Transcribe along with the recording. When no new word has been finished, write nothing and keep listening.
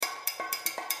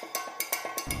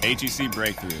HEC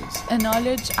Breakthroughs. A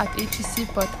Knowledge at HEC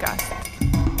Podcast.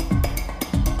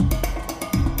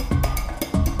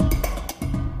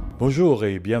 Bonjour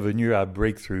et bienvenue à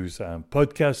Breakthroughs, un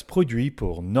podcast produit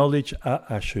pour Knowledge à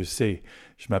HEC.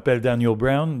 Je m'appelle Daniel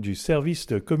Brown du service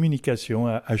de communication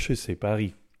à HEC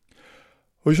Paris.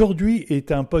 Aujourd'hui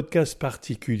est un podcast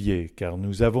particulier car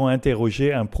nous avons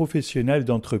interrogé un professionnel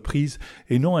d'entreprise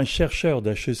et non un chercheur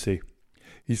d'HEC.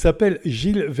 Il s'appelle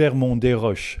Gilles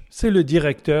Vermond-Desroches. C'est le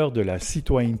directeur de la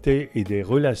citoyenneté et des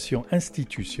relations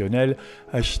institutionnelles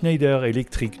à Schneider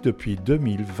Electric depuis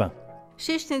 2020.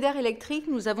 Chez Schneider Electric,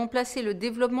 nous avons placé le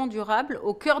développement durable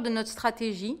au cœur de notre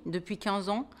stratégie depuis 15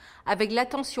 ans, avec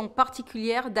l'attention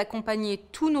particulière d'accompagner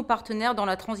tous nos partenaires dans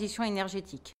la transition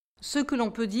énergétique. Ce que l'on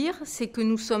peut dire, c'est que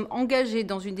nous sommes engagés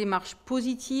dans une démarche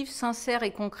positive, sincère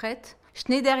et concrète.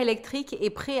 Schneider Electric est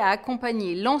prêt à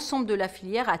accompagner l'ensemble de la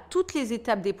filière à toutes les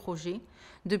étapes des projets,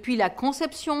 depuis la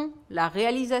conception, la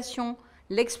réalisation,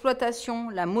 l'exploitation,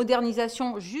 la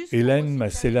modernisation jusqu'au... Hélène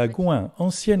Massella-Gouin,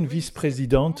 ancienne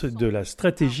vice-présidente de la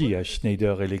stratégie à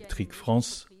Schneider Electric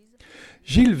France.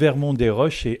 Gilles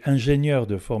Vermond-Desroches est ingénieur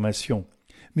de formation,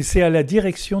 mais c'est à la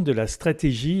direction de la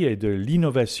stratégie et de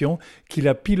l'innovation qu'il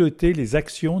a piloté les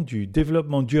actions du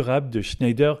développement durable de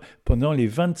Schneider pendant les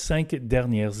 25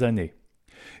 dernières années.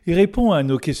 Il répond à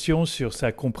nos questions sur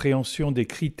sa compréhension des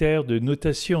critères de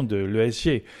notation de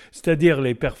l'ESG, c'est-à-dire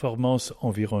les performances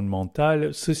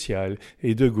environnementales, sociales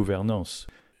et de gouvernance.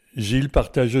 Gilles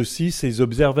partage aussi ses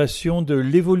observations de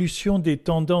l'évolution des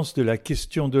tendances de la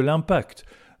question de l'impact,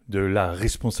 de la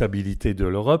responsabilité de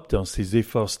l'Europe dans ses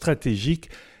efforts stratégiques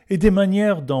et des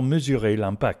manières d'en mesurer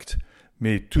l'impact.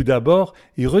 Mais tout d'abord,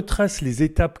 il retrace les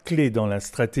étapes clés dans la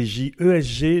stratégie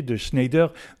ESG de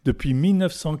Schneider depuis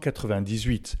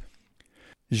 1998.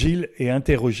 Gilles est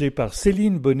interrogé par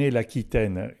Céline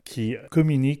Bonnet-Laquitaine, qui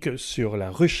communique sur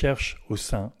la recherche au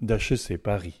sein d'HEC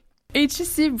Paris.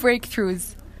 HEC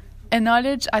Breakthroughs. A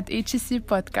Knowledge at HEC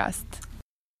Podcast.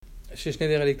 Chez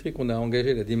Schneider Electric, on a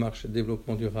engagé la démarche de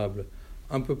développement durable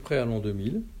à peu près à l'an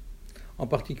 2000, en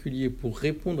particulier pour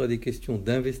répondre à des questions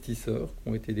d'investisseurs qui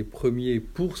ont été les premiers,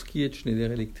 pour ce qui est de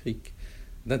Schneider Electric,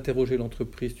 d'interroger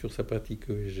l'entreprise sur sa pratique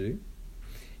ESG,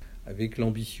 avec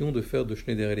l'ambition de faire de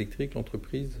Schneider Electric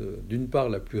l'entreprise, d'une part,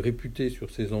 la plus réputée sur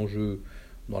ces enjeux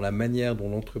dans la manière dont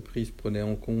l'entreprise prenait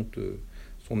en compte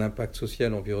son impact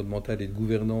social, environnemental et de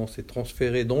gouvernance et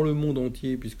transférait dans le monde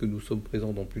entier, puisque nous sommes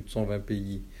présents dans plus de 120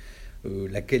 pays,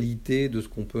 la qualité de ce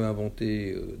qu'on peut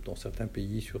inventer dans certains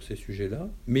pays sur ces sujets-là,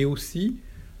 mais aussi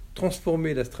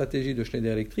transformer la stratégie de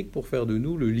Schneider Electric pour faire de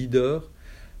nous le leader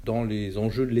dans les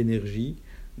enjeux de l'énergie,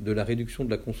 de la réduction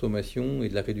de la consommation et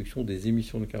de la réduction des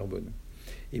émissions de carbone.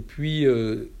 Et puis,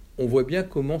 on voit bien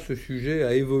comment ce sujet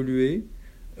a évolué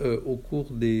au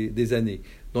cours des années.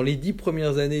 Dans les 10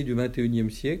 premières années du XXIe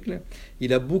siècle,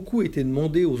 il a beaucoup été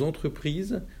demandé aux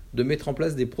entreprises de mettre en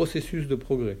place des processus de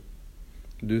progrès,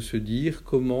 de se dire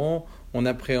comment on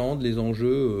appréhende les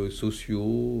enjeux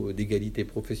sociaux, d'égalité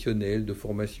professionnelle, de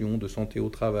formation, de santé au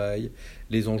travail,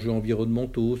 les enjeux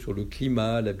environnementaux sur le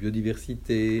climat, la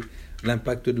biodiversité,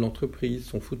 l'impact de l'entreprise,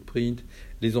 son footprint,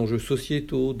 les enjeux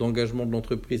sociétaux, d'engagement de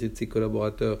l'entreprise et de ses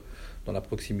collaborateurs dans la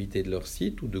proximité de leur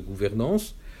site ou de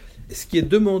gouvernance. Ce qui est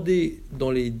demandé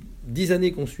dans les 10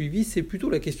 années qu'on suivi, c'est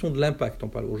plutôt la question de l'impact. On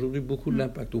parle aujourd'hui beaucoup de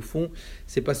l'impact. Au fond,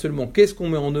 c'est pas seulement qu'est-ce qu'on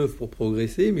met en œuvre pour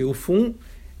progresser, mais au fond,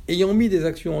 ayant mis des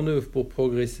actions en œuvre pour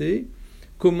progresser,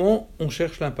 comment on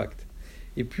cherche l'impact.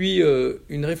 Et puis,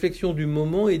 une réflexion du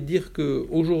moment est de dire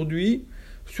qu'aujourd'hui,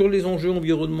 sur les enjeux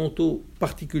environnementaux,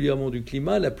 particulièrement du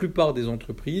climat, la plupart des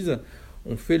entreprises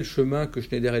ont fait le chemin que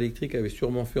Schneider Electric avait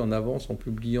sûrement fait en avance en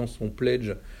publiant son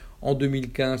pledge en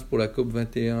 2015 pour la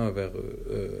COP21 vers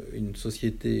une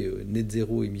société net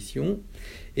zéro émission.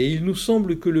 Et il nous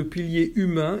semble que le pilier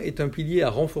humain est un pilier à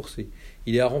renforcer.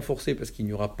 Il est à renforcer parce qu'il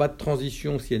n'y aura pas de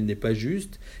transition si elle n'est pas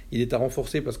juste. Il est à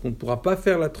renforcer parce qu'on ne pourra pas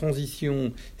faire la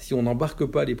transition si on n'embarque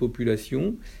pas les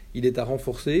populations. Il est à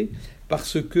renforcer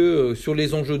parce que sur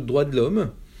les enjeux de droits de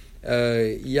l'homme,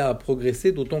 il y a à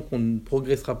progresser, d'autant qu'on ne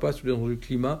progressera pas sur les enjeux de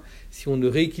climat si on ne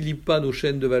rééquilibre pas nos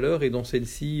chaînes de valeur et dans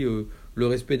celles-ci le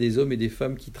respect des hommes et des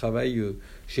femmes qui travaillent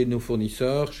chez nos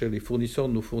fournisseurs, chez les fournisseurs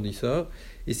de nos fournisseurs.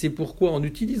 Et c'est pourquoi, en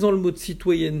utilisant le mot de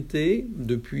citoyenneté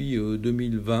depuis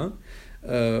 2020,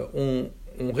 on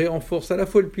renforce à la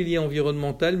fois le pilier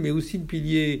environnemental, mais aussi le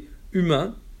pilier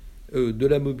humain de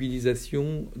la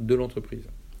mobilisation de l'entreprise.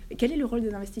 Quel est le rôle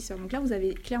des investisseurs ? Donc là, vous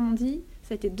avez clairement dit,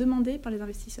 ça a été demandé par les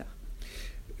investisseurs.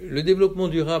 Le développement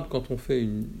durable, quand on fait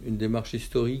une démarche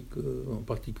historique, en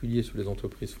particulier sur les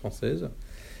entreprises françaises,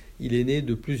 il est né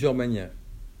de plusieurs manières.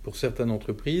 Pour certaines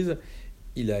entreprises,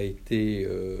 il a été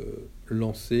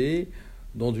lancé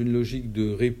dans une logique de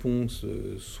réponse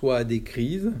soit à des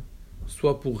crises,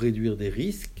 soit pour réduire des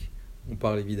risques. On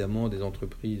parle évidemment des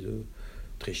entreprises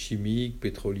très chimiques,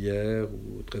 pétrolières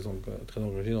ou très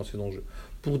engagées dans ces enjeux.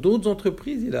 Pour d'autres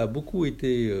entreprises, il a beaucoup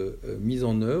été mis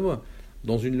en œuvre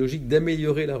dans une logique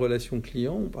d'améliorer la relation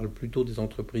client. On parle plutôt des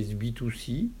entreprises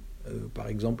B2C, par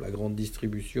exemple la grande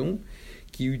distribution,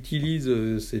 qui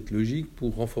utilisent cette logique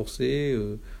pour renforcer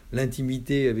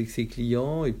l'intimité avec ses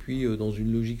clients et puis dans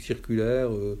une logique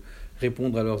circulaire,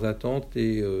 répondre à leurs attentes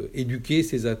et éduquer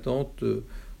ces attentes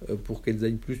pour qu'elles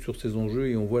aillent plus sur ces enjeux.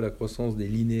 Et on voit la croissance des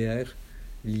linéaires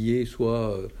liés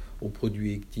soit aux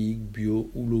produits éthiques, bio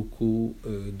ou locaux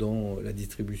dans la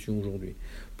distribution aujourd'hui.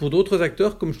 Pour d'autres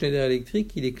acteurs comme Schneider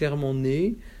Electric, il est clairement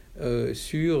né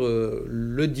sur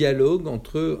le dialogue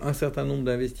entre un certain nombre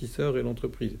d'investisseurs et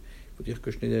l'entreprise. Il faut dire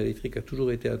que Schneider Electric a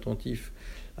toujours été attentif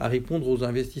à répondre aux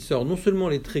investisseurs, non seulement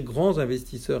les très grands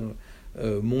investisseurs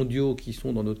mondiaux qui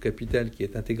sont dans notre capital, qui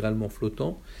est intégralement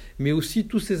flottant, mais aussi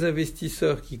tous ces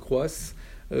investisseurs qui croissent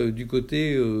du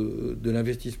côté de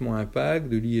l'investissement impact,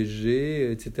 de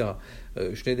l'ISG, etc.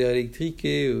 Schneider Electric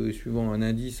est, suivant un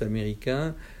indice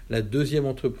américain, la deuxième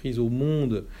entreprise au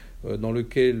monde dans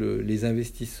lequel les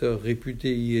investisseurs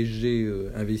réputés ISG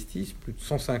investissent, plus de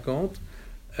 150.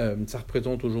 Ça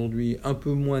représente aujourd'hui un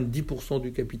peu moins de 10%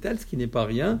 du capital, ce qui n'est pas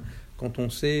rien quand on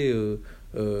sait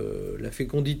la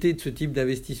fécondité de ce type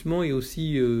d'investissement et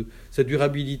aussi sa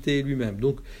durabilité lui-même.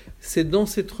 Donc c'est dans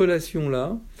cette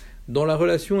relation-là, dans la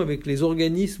relation avec les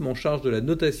organismes en charge de la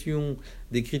notation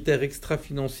des critères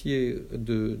extra-financiers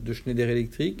de Schneider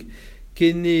Electric,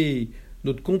 qu'est née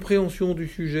notre compréhension du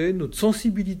sujet, notre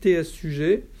sensibilité à ce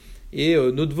sujet et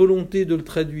notre volonté de le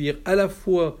traduire à la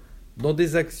fois dans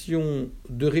des actions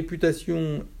de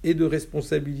réputation et de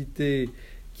responsabilité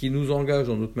qui nous engagent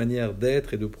dans notre manière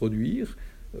d'être et de produire,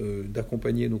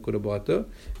 d'accompagner nos collaborateurs,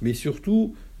 mais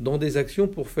surtout dans des actions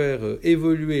pour faire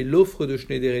évoluer l'offre de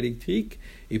Schneider Electric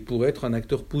et pour être un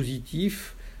acteur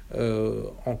positif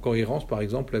en cohérence, par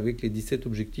exemple, avec les 17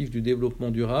 objectifs du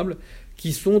développement durable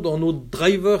qui sont dans nos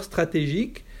drivers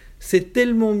stratégiques. C'est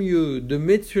tellement mieux de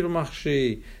mettre sur le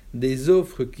marché des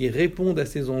offres qui répondent à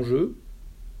ces enjeux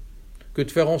que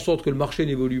de faire en sorte que le marché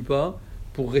n'évolue pas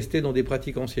pour rester dans des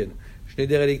pratiques anciennes.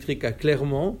 Schneider Electric a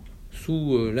clairement,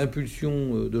 sous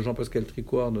l'impulsion de Jean-Pascal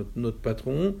Tricoire, notre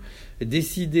patron,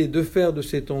 décidé de faire de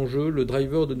cet enjeu le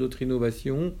driver de notre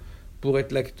innovation pour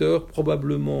être l'acteur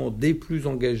probablement des plus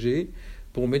engagés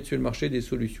pour mettre sur le marché des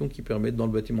solutions qui permettent dans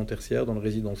le bâtiment tertiaire, dans le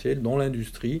résidentiel, dans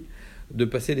l'industrie, de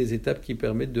passer les étapes qui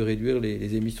permettent de réduire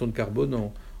les émissions de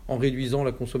carbone en réduisant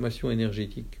la consommation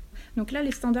énergétique. Donc là,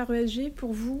 les standards ESG,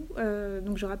 pour vous,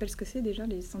 donc je rappelle ce que c'est déjà,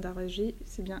 les standards ESG,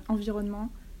 c'est bien environnement,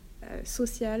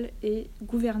 social et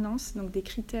gouvernance, donc des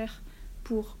critères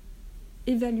pour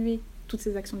évaluer toutes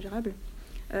ces actions durables.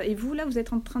 Et vous, là, vous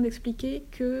êtes en train d'expliquer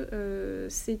que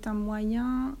c'est un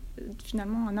moyen,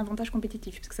 finalement, un avantage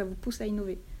compétitif, parce que ça vous pousse à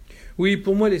innover. Oui,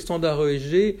 pour moi, les standards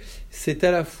ESG, c'est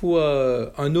à la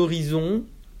fois un horizon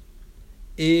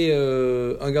et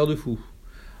un garde-fou.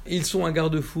 Ils sont un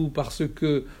garde-fou parce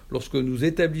que lorsque nous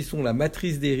établissons la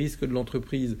matrice des risques de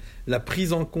l'entreprise, la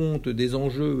prise en compte des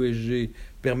enjeux ESG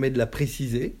permet de la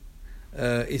préciser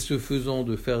et ce faisant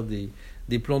de faire des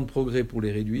plans de progrès pour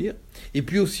les réduire. Et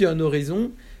puis aussi un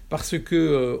horizon parce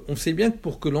que on sait bien que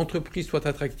pour que l'entreprise soit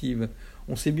attractive,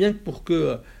 on sait bien que pour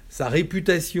que sa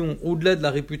réputation, au-delà de la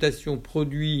réputation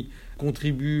produit,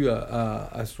 contribue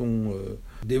à son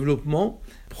développement,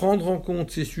 prendre en compte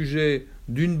ces sujets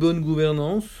d'une bonne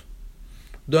gouvernance,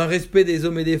 d'un respect des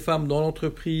hommes et des femmes dans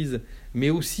l'entreprise, mais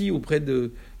aussi auprès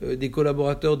des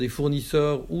collaborateurs, des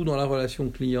fournisseurs ou dans la relation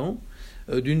client,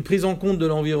 d'une prise en compte de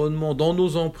l'environnement dans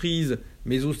nos emprises,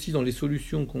 mais aussi dans les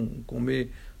solutions qu'on met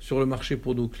sur le marché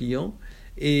pour nos clients,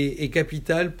 et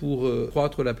capital pour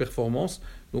croître la performance.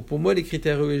 Donc pour moi, les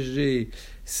critères ESG,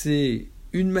 c'est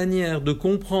une manière de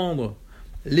comprendre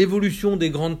l'évolution des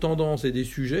grandes tendances et des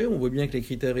sujets. On voit bien que les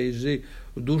critères ESG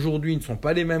d'aujourd'hui ne sont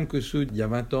pas les mêmes que ceux d'il y a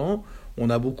 20 ans. On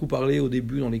a beaucoup parlé au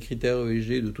début dans les critères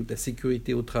ESG de toute la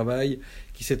sécurité au travail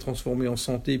qui s'est transformée en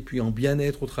santé puis en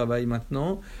bien-être au travail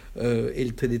maintenant. Et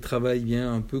le télétravail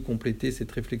vient un peu compléter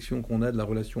cette réflexion qu'on a de la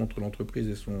relation entre l'entreprise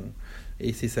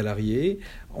et ses salariés.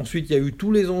 Ensuite, il y a eu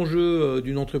tous les enjeux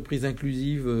d'une entreprise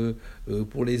inclusive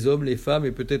pour les hommes, les femmes,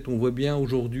 et peut-être on voit bien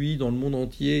aujourd'hui dans le monde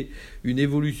entier une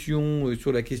évolution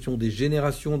sur la question des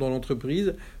générations dans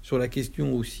l'entreprise, sur la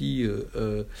question aussi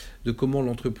de comment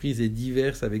l'entreprise est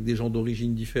diverse avec des gens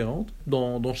d'origine différentes.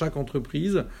 Dans chaque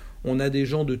entreprise, On a des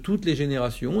gens de toutes les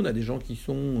générations, on a des gens qui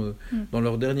sont dans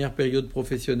leur dernière période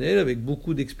professionnelle, avec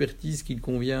beaucoup d'expertise qu'il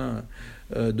convient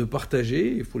de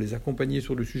partager. Il faut les accompagner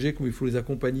sur le sujet, comme il faut les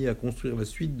accompagner à construire la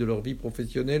suite de leur vie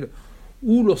professionnelle,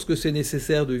 ou lorsque c'est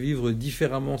nécessaire de vivre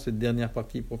différemment cette dernière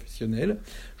partie professionnelle.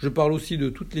 Je parle aussi de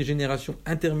toutes les générations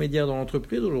intermédiaires dans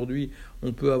l'entreprise. Aujourd'hui,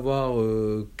 on peut avoir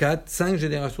 4, 5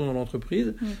 générations dans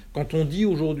l'entreprise. Quand on dit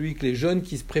aujourd'hui que les jeunes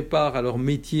qui se préparent à leur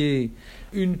métier,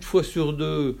 une fois sur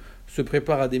deux, se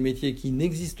préparent à des métiers qui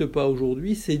n'existent pas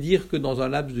aujourd'hui, c'est dire que dans un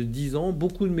laps de 10 ans,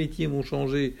 beaucoup de métiers vont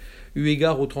changer eu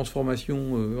égard aux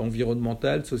transformations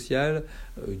environnementales, sociales,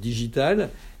 digitales,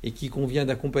 et qu'il convient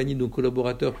d'accompagner nos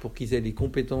collaborateurs pour qu'ils aient les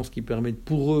compétences qui permettent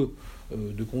pour eux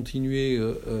de continuer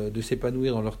de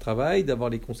s'épanouir dans leur travail, d'avoir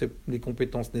les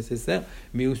compétences nécessaires,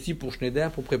 mais aussi pour Schneider,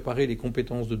 pour préparer les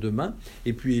compétences de demain,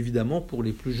 et puis évidemment pour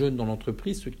les plus jeunes dans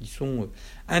l'entreprise, ceux qui sont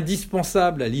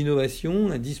indispensables à l'innovation,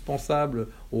 indispensables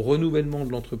au renouvellement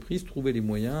de l'entreprise, trouver les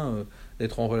moyens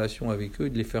d'être en relation avec eux et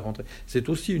de les faire rentrer. C'est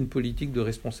aussi une politique de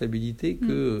responsabilité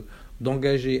que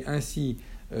d'engager ainsi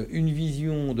une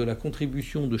vision de la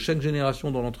contribution de chaque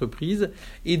génération dans l'entreprise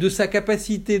et de sa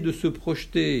capacité de se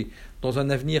projeter dans un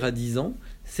avenir à 10 ans,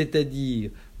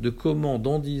 c'est-à-dire de comment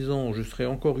dans 10 ans je serai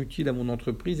encore utile à mon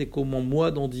entreprise et comment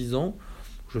moi dans 10 ans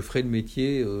je ferai le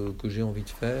métier que j'ai envie de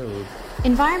faire.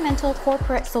 Environmental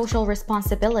corporate social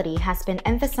responsibility has been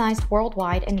emphasized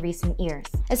worldwide in recent years,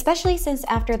 especially since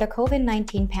after the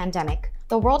COVID-19 pandemic,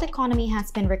 the world economy has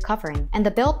been recovering and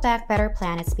the Build Back Better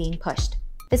plan is being pushed.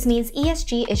 This means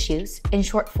ESG issues, in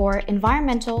short for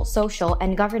environmental, social,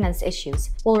 and governance issues,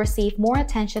 will receive more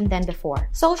attention than before.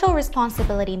 Social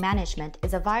responsibility management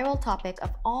is a viral topic of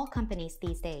all companies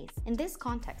these days. In this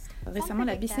context, récemment,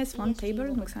 la Business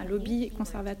Roundtable, donc c'est un lobby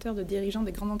conservateur de dirigeants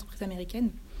des grandes entreprises américaines,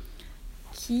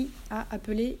 qui a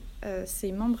appelé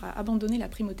ses membres à abandonner la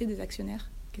primauté des actionnaires.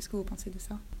 Qu'est-ce que vous pensez de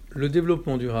ça ? Le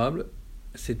développement durable,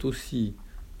 c'est aussi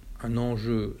un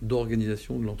enjeu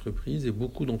d'organisation de l'entreprise, et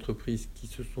beaucoup d'entreprises qui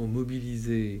se sont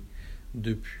mobilisées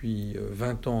depuis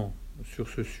 20 ans sur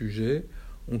ce sujet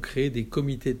ont créé des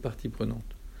comités de parties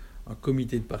prenantes. Un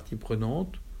comité de parties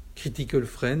prenantes, Critical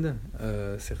Friend,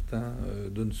 certains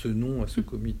donnent ce nom à ce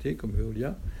comité, comme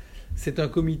Veolia. C'est un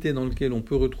comité dans lequel on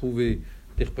peut retrouver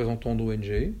des représentants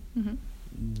d'ONG,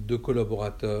 de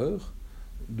collaborateurs,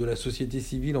 de la société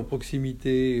civile en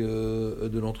proximité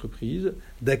de l'entreprise,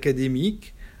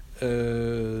 d'académiques,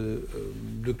 de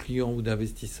clients ou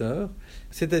d'investisseurs,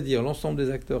 c'est-à-dire l'ensemble des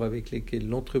acteurs avec lesquels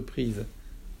l'entreprise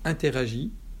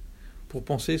interagit pour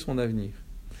penser son avenir.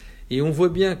 Et on voit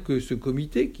bien que ce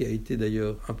comité, qui a été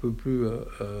d'ailleurs un peu plus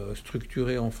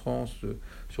structuré en France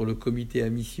sur le comité à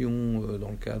mission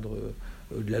dans le cadre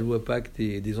de la loi Pacte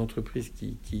et des entreprises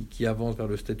qui avancent vers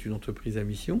le statut d'entreprise à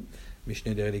mission, mais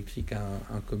Schneider Electric a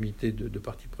un comité de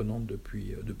parties prenantes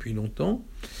depuis longtemps.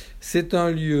 C'est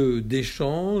un lieu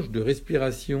d'échange, de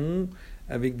respiration,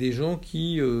 avec des gens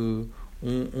qui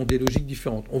ont des logiques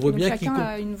différentes. On voit donc bien chacun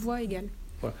a une voix égale.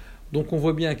 Voilà. Donc on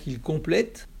voit bien qu'ils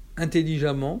complètent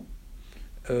intelligemment,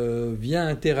 vient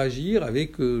interagir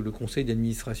avec le conseil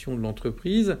d'administration de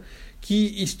l'entreprise, qui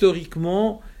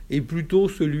historiquement est plutôt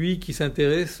celui qui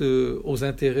s'intéresse aux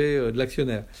intérêts de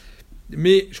l'actionnaire.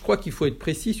 Mais je crois qu'il faut être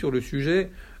précis sur le sujet.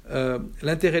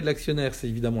 L'intérêt de l'actionnaire, c'est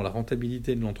évidemment la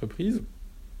rentabilité de l'entreprise,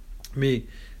 mais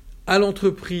à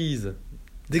l'entreprise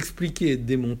d'expliquer et de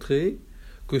démontrer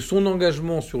que son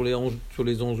engagement sur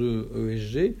les enjeux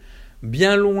ESG,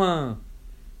 bien loin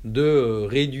de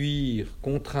réduire,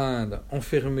 contraindre,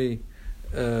 enfermer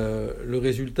le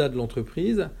résultat de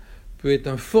l'entreprise, peut être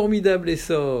un formidable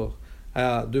essor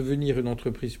à devenir une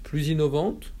entreprise plus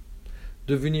innovante,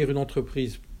 devenir une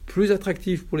entreprise plus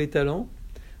attractive pour les talents,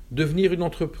 devenir une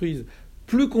entreprise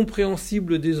plus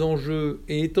compréhensible des enjeux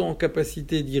et étant en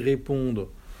capacité d'y répondre,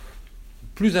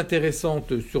 plus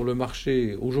intéressante sur le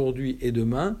marché aujourd'hui et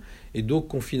demain, et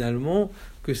donc finalement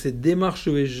que cette démarche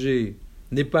ESG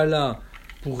n'est pas là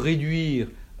pour réduire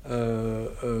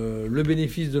le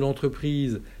bénéfice de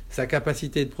l'entreprise, sa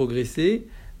capacité de progresser,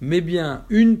 mais bien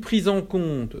une prise en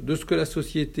compte de ce que la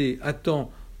société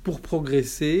attend pour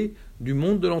progresser, du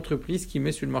monde de l'entreprise qui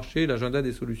met sur le marché l'agenda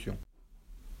des solutions.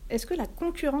 Est-ce que la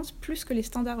concurrence, plus que les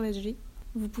standards ESG,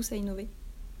 vous pousse à innover ?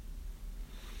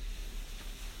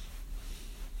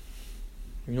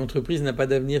 Une entreprise n'a pas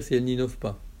d'avenir si elle n'innove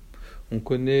pas. On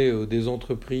connaît des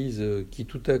entreprises qui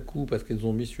tout à coup, parce qu'elles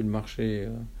ont mis sur le marché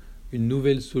une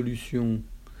nouvelle solution,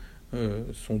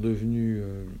 sont devenues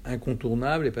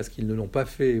incontournables, et parce qu'ils ne l'ont pas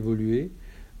fait évoluer,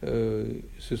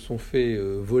 se sont fait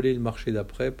voler le marché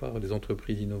d'après par les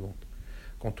entreprises innovantes.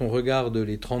 Quand on regarde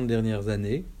les 30 dernières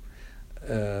années,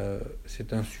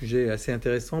 c'est un sujet assez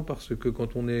intéressant parce que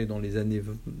quand on est dans les années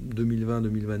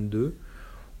 2020-2022,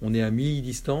 on est à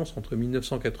mi-distance entre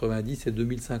 1990 et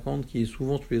 2050, qui est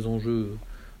souvent sur les enjeux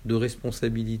de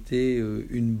responsabilité,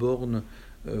 une borne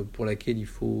pour laquelle il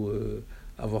faut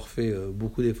avoir fait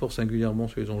beaucoup d'efforts, singulièrement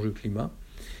sur les enjeux climat.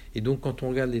 Et donc quand on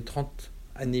regarde les 30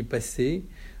 années passées,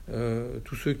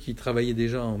 tous ceux qui travaillaient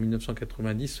déjà en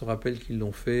 1990 se rappellent qu'ils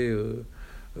l'ont fait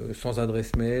sans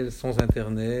adresse mail, sans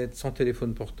Internet, sans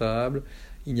téléphone portable.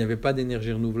 Il n'y avait pas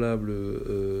d'énergie renouvelable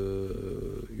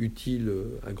utile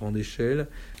à grande échelle.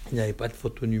 Il n'y avait pas de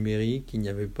photo numérique. Il n'y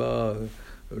avait pas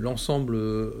l'ensemble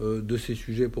de ces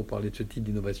sujets pour parler de ce type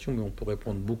d'innovation, mais on pourrait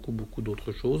prendre beaucoup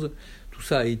d'autres choses. Tout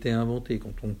ça a été inventé.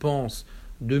 Quand on pense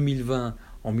 2020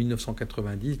 en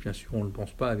 1990, bien sûr, on ne le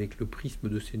pense pas avec le prisme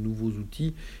de ces nouveaux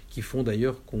outils qui font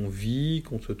d'ailleurs qu'on vit,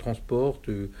 qu'on se transporte,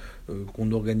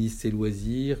 qu'on organise ses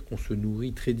loisirs, qu'on se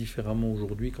nourrit très différemment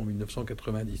aujourd'hui qu'en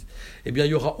 1990. Eh bien,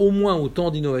 il y aura au moins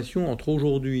autant d'innovations entre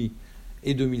aujourd'hui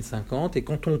et 2050. Et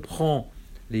quand on prend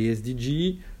les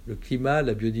SDG, le climat,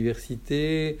 la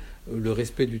biodiversité, le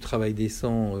respect du travail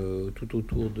décent tout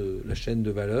autour de la chaîne de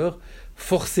valeur,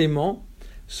 forcément,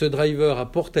 ce driver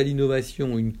apporte à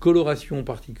l'innovation une coloration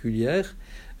particulière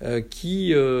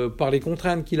qui, par les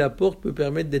contraintes qu'il apporte, peut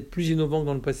permettre d'être plus innovant que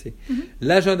dans le passé.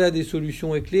 L'agenda des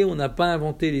solutions est clé. On n'a pas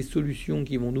inventé les solutions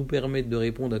qui vont nous permettre de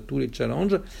répondre à tous les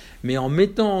challenges, mais en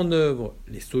mettant en œuvre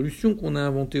les solutions qu'on a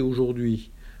inventées aujourd'hui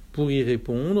pour y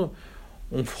répondre,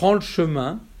 on prend le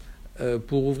chemin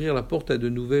pour ouvrir la porte à des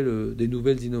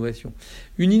nouvelles innovations.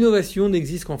 Une innovation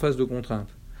n'existe qu'en face de contraintes.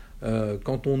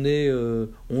 Quand on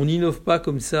n'innove pas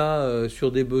comme ça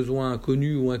sur des besoins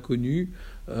connus ou inconnus,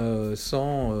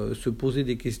 sans se poser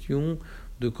des questions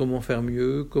de comment faire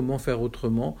mieux, comment faire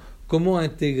autrement, comment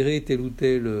intégrer telle ou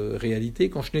telle réalité.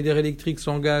 Quand Schneider Electric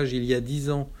s'engage il y a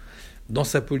 10 ans dans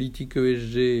sa politique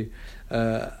ESG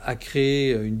à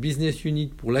créer une business unit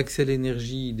pour l'accès à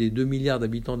l'énergie des 2 milliards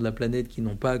d'habitants de la planète qui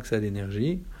n'ont pas accès à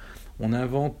l'énergie, on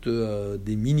invente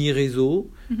des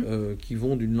mini-réseaux qui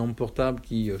vont d'une lampe portable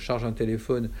qui charge un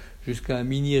téléphone jusqu'à un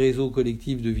mini-réseau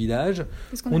collectif de village.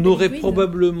 On n'aurait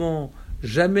probablement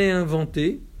jamais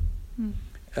inventé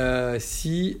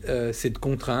si cette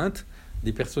contrainte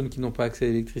des personnes qui n'ont pas accès à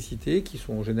l'électricité, qui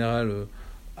sont en général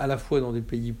à la fois dans des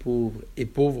pays pauvres et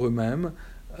pauvres eux-mêmes,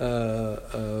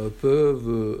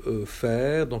 peuvent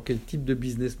faire, dans quel type de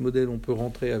business model on peut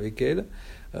rentrer avec elles.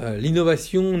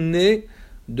 L'innovation naît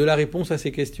de la réponse à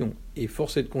ces questions. Et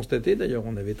force est de constater, d'ailleurs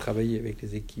on avait travaillé avec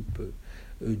les équipes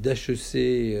d'HEC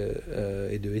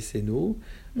et de SNO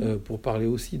pour parler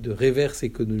aussi de reverse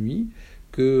économie,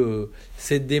 que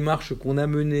cette démarche qu'on a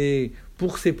menée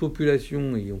pour ces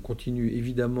populations, et on continue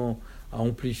évidemment à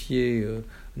amplifier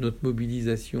notre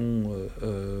mobilisation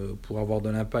pour avoir de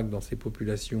l'impact dans ces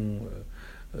populations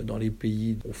dans les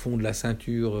pays au fond de la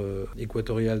ceinture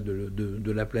équatoriale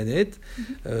de la planète,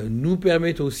 nous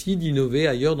permettent aussi d'innover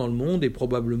ailleurs dans le monde, et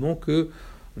probablement que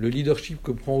le leadership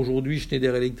que prend aujourd'hui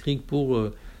Schneider Electric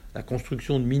pour la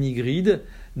construction de mini-grids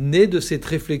naît de cette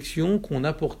réflexion qu'on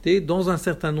a portée dans un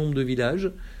certain nombre de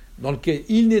villages dans lesquels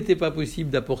il n'était pas possible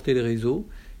d'apporter les réseaux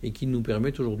et qui nous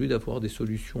permettent aujourd'hui d'avoir des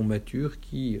solutions matures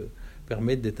qui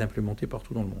permettent d'être implémentées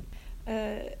partout dans le monde.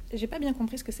 J'ai pas bien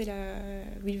compris ce que c'est la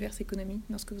reverse economy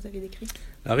dans ce que vous avez décrit.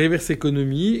 La reverse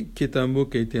economy, qui est un mot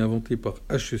qui a été inventé par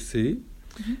HEC,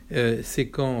 c'est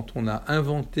quand on a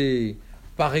inventé,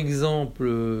 par exemple,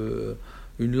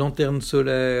 une lanterne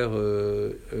solaire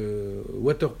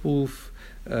waterproof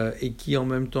et qui en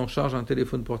même temps charge un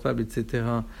téléphone portable, etc.,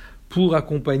 pour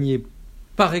accompagner,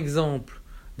 par exemple,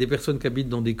 des personnes qui habitent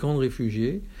dans des camps de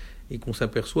réfugiés, et qu'on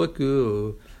s'aperçoit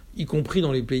que y compris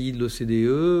dans les pays de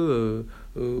l'OCDE,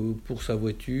 pour sa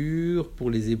voiture, pour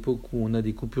les époques où on a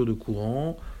des coupures de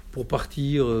courant, pour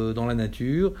partir dans la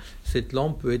nature, cette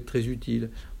lampe peut être très utile.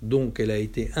 Donc elle a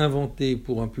été inventée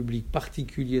pour un public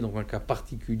particulier, dans un cas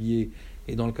particulier,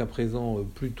 et dans le cas présent,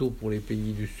 plutôt pour les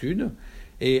pays du Sud.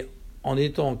 Et en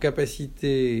étant en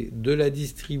capacité de la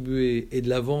distribuer et de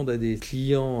la vendre à des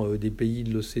clients des pays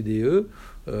de l'OCDE,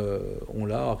 on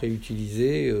l'a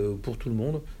réutilisée pour tout le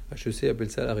monde. HEC appelle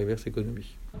ça la reverse economy.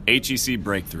 HEC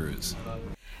Breakthroughs.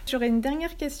 J'aurais une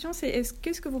dernière question, c'est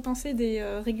qu'est-ce que vous pensez des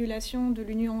régulations de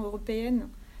l'Union européenne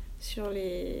sur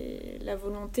la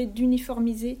volonté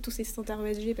d'uniformiser tous ces standards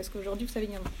ESG? Parce qu'aujourd'hui, vous savez,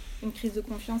 il y a une crise de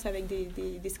confiance avec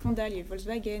des scandales. Il y a eu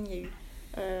Volkswagen, il y a eu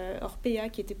Orpea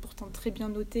qui était pourtant très bien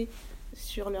noté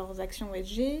sur leurs actions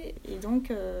ESG. Et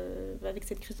donc, avec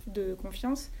cette crise de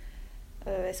confiance,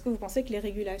 est-ce que vous pensez que les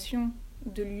régulations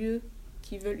de l'UE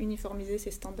qui veulent uniformiser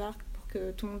ces standards pour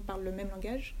que tout le monde parle le même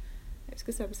langage, est-ce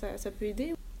que ça peut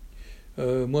aider?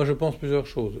 Moi, je pense plusieurs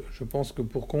choses. Je pense que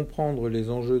pour comprendre les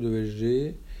enjeux de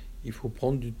ESG, il faut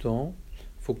prendre du temps.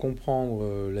 Il faut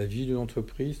comprendre la vie d'une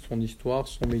entreprise, son histoire,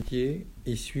 son métier.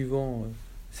 Et suivant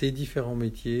ces différents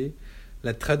métiers,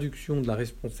 la traduction de la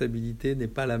responsabilité n'est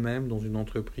pas la même dans une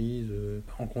entreprise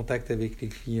en contact avec les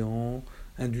clients,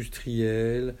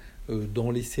 industriels,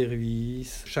 dans les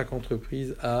services. Chaque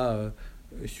entreprise a,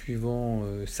 suivant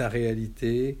sa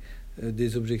réalité,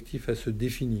 des objectifs à se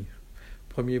définir.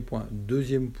 Premier point.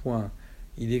 Deuxième point,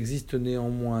 il existe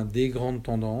néanmoins des grandes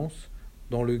tendances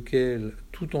dans lesquelles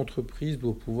toute entreprise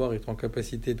doit pouvoir être en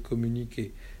capacité de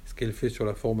communiquer ce qu'elle fait sur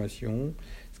la formation,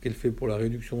 ce qu'elle fait pour la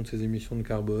réduction de ses émissions de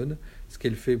carbone, ce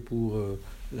qu'elle fait pour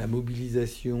la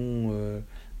mobilisation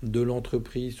de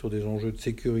l'entreprise sur des enjeux de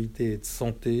sécurité et de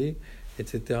santé,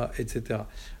 etc., etc.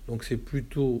 Donc c'est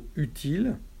plutôt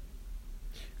utile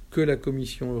que la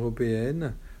Commission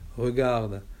européenne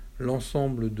regarde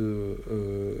l'ensemble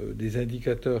des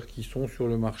indicateurs qui sont sur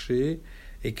le marché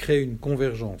et crée une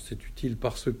convergence. C'est utile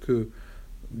parce que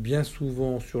bien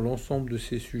souvent sur l'ensemble de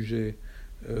ces sujets,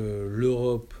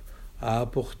 l'Europe a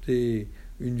apporté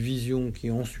une vision qui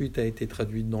ensuite a été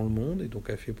traduite dans le monde et donc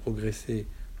a fait progresser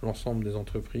l'ensemble des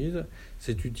entreprises.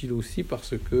 C'est utile aussi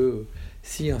parce que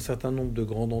si un certain nombre de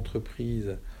grandes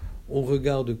entreprises, au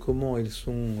regard de comment elles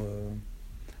sont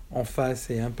en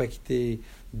face et impactées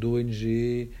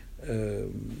d'ONG,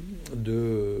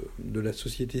 de la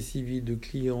société civile, de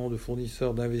clients, de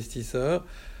fournisseurs, d'investisseurs,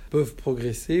 peuvent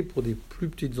progresser. Pour des plus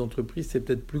petites entreprises, c'est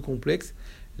peut-être plus complexe.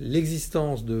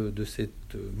 L'existence de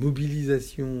cette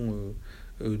mobilisation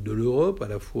de l'Europe, à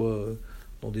la fois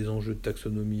dans des enjeux de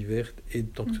taxonomie verte et de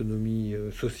taxonomie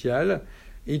sociale,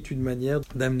 est une manière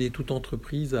d'amener toute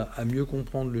entreprise à mieux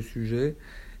comprendre le sujet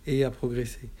et à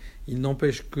progresser. Il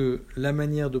n'empêche que la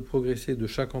manière de progresser de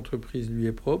chaque entreprise lui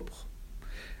est propre.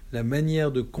 La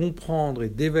manière de comprendre et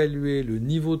d'évaluer le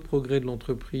niveau de progrès de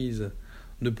l'entreprise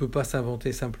ne peut pas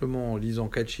s'inventer simplement en lisant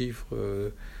 4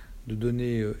 chiffres de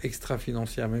données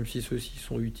extra-financières, même si ceux-ci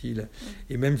sont utiles,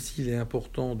 et même s'il est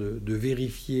important de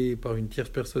vérifier par une tierce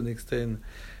personne externe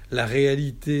la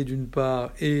réalité d'une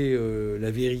part et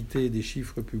la vérité des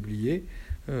chiffres publiés.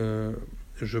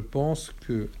 Je pense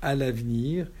qu'à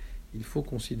l'avenir, il faut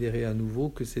considérer à nouveau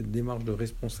que cette démarche de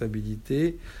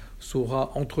responsabilité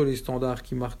saura, entre les standards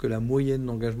qui marquent la moyenne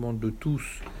d'engagement de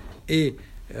tous et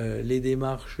les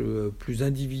démarches plus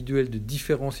individuelles de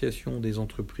différenciation des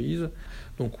entreprises.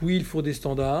 Donc oui, il faut des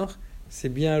standards.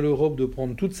 C'est bien à l'Europe de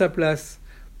prendre toute sa place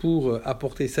pour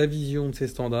apporter sa vision de ces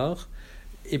standards.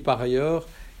 Et par ailleurs,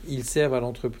 ils servent à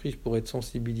l'entreprise pour être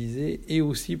sensibilisée et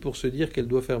aussi pour se dire qu'elle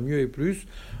doit faire mieux et plus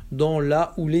dans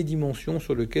la ou les dimensions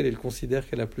sur lesquelles elle considère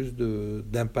qu'elle a plus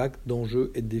d'impact,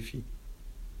 d'enjeux et de défis.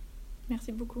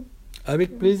 Merci beaucoup.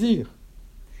 Avec plaisir.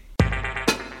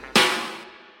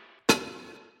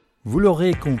 Vous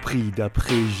l'aurez compris,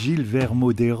 d'après Gilles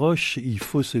Vermaux-Desroches, il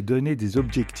faut se donner des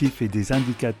objectifs et des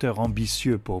indicateurs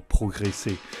ambitieux pour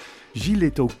progresser. Gilles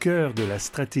est au cœur de la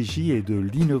stratégie et de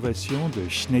l'innovation de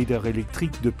Schneider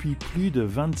Electric depuis plus de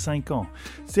 25 ans.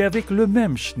 C'est avec le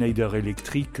même Schneider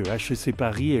Electric que HEC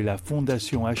Paris et la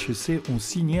Fondation HEC ont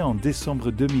signé en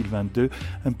décembre 2022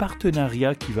 un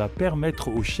partenariat qui va permettre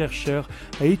aux chercheurs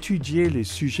à étudier les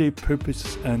sujets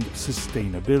Purpose and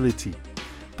Sustainability.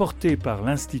 Portés par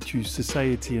l'Institut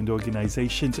Society and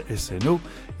Organizations SNO,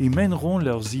 ils mèneront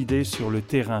leurs idées sur le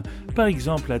terrain, par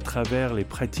exemple à travers les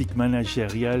pratiques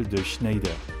managériales de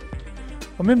Schneider.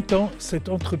 En même temps, cette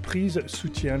entreprise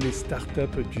soutient les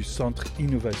startups du Centre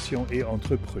Innovation et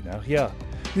Entrepreneuriat,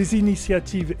 les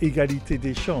initiatives égalité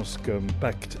des chances comme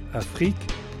Pacte Afrique,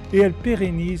 et elle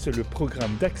pérennise le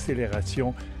programme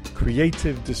d'accélération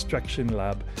Creative Destruction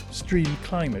Lab Stream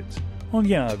Climate, en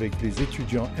lien avec les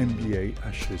étudiants MBA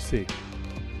HEC.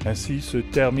 Ainsi se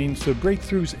termine ce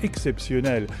Breakthroughs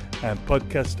exceptionnel, un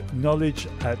podcast Knowledge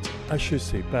at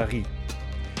HEC Paris.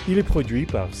 Il est produit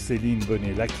par Céline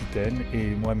Bonnet-L'Aquitaine et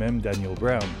moi-même Daniel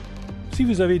Brown. Si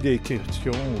vous avez des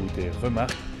questions ou des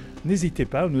remarques, n'hésitez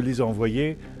pas à nous les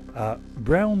envoyer à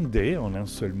brownday en un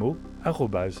seul mot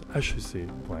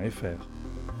 @hec.fr.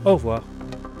 Au revoir.